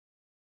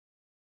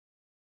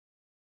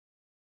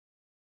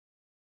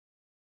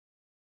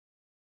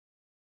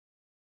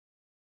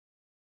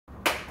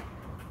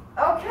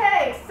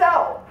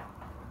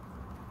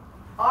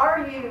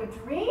you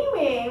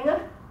dreaming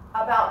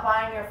about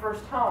buying your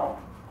first home?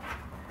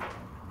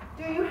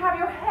 Do you have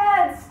your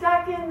head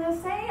stuck in the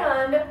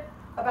sand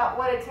about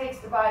what it takes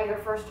to buy your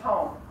first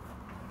home?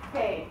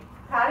 Okay,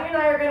 Patty and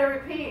I are going to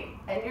repeat,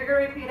 and you're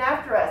going to repeat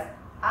after us.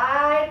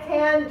 I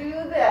can do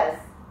this.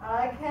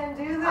 I can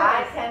do this.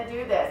 I can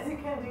do this. You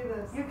can do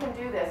this. You can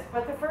do this.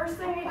 But the first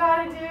thing you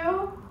got to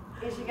do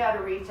is you got to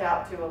reach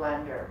out to a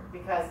lender,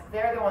 because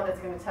they're the one that's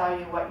going to tell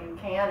you what you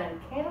can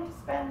and can't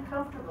spend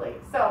comfortably.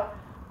 So,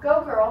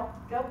 go girl.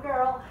 Go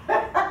girl.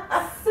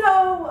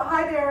 So,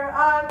 hi there.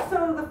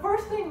 So the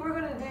first thing we're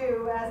going to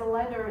do as a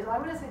lender is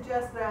I'm going to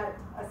suggest that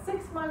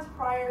 6 months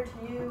prior to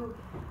you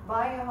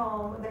buying a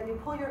home, that you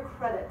pull your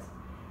credit.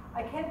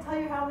 I can't tell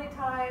you how many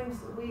times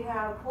we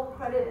have pulled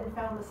credit and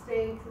found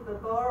mistakes that the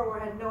borrower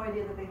had no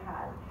idea that they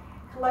had.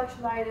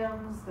 Collection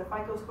items, the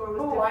FICO score was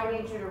different. I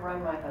need you to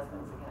run my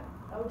husband's again.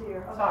 Oh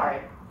dear. Okay.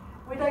 Sorry.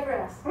 We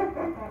digress.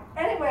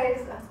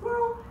 Anyways,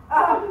 squirrel.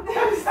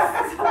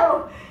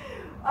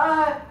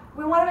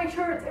 We want to make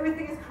sure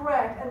everything is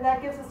correct, and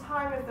that gives us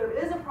time. If there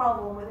is a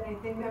problem with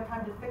anything, we have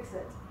time to fix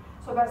it.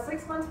 So about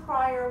 6 months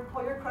prior,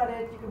 pull your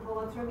credit. You can pull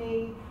it through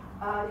me.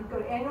 You can go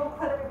to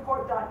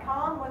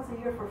annualcreditreport.com once a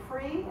year for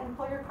free and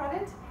pull your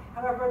credit.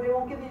 However, they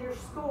won't give you your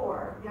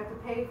score. You have to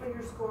pay for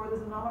your score.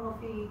 There's a nominal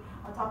fee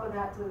on top of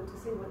that to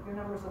see what your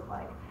numbers look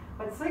like.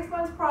 But 6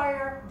 months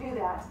prior, do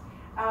that.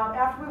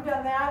 After we've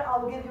done that,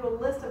 I'll give you a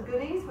list of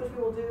goodies, which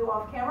we will do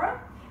off camera,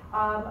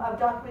 of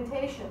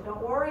documentation.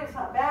 Don't worry, it's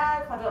not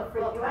bad. It's not going to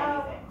freak you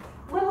out.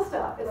 Little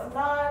stuff. It's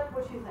not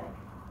what you think.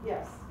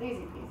 Yes.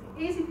 Easy peasy.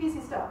 Easy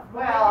peasy stuff.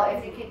 Well,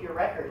 if you keep your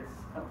records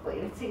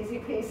complete, it's easy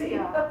peasy.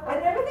 Yeah.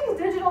 And everything's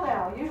digital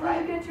now. Usually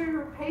Right. you get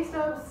your pay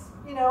stubs,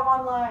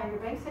 online, your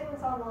bank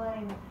statements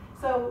online.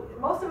 So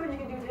most of it you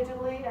can do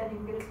digitally, and you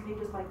can get it to me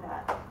just like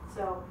that.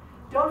 So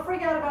don't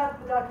freak out about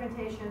the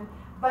documentation,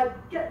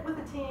 but get with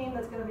a team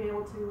that's going to be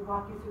able to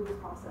walk you through this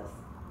process.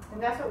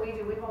 And that's what we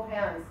do. We hold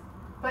hands,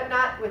 but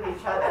not with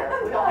each other.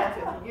 We hold hands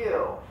with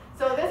you.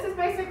 So this is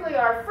basically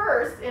our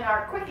first in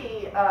our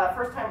quickie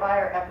first-time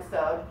buyer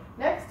episode.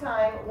 Next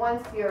time,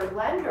 once your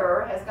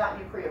lender has gotten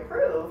you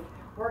pre-approved,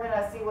 we're going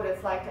to see what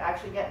it's like to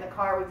actually get in the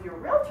car with your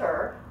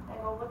realtor and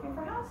go looking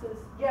for houses.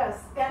 Yes,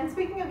 and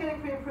speaking of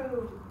getting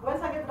pre-approved,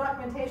 once I get the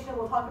documentation,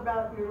 we'll talk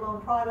about your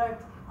loan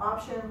product,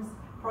 options,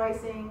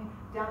 pricing,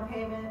 down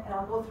payment, and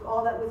I'll go through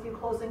all that with you,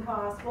 closing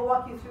costs. We'll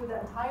walk you through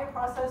that entire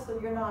process so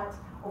you're not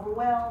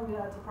overwhelmed, you're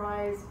not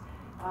surprised.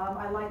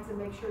 I like to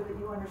make sure that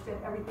you understand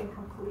everything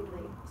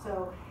completely.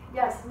 So,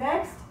 yes,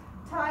 next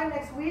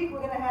week, we're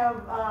going to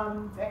have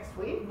Next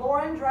week?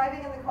 Lauren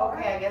driving in the car.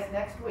 Okay, I guess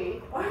next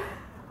week. Or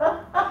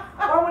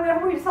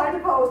whenever we decide to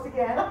post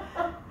again.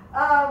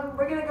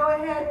 We're going to go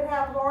ahead and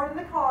have Lauren in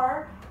the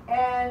car,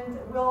 and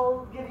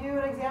we'll give you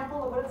an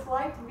example of what it's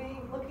like to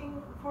be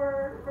looking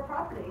for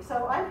property.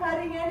 So I'm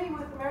Patty Handy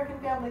with American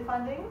Family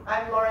Funding.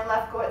 I'm Lauren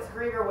Lefkowitz,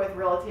 Greber with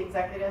Realty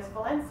Executives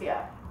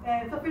Valencia.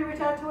 And feel free to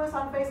reach out to us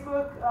on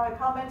Facebook,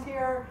 comment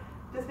here.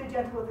 Just be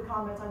gentle with the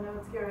comments. I know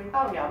it's scary.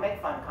 Oh no, make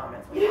fun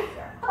comments. We don't care.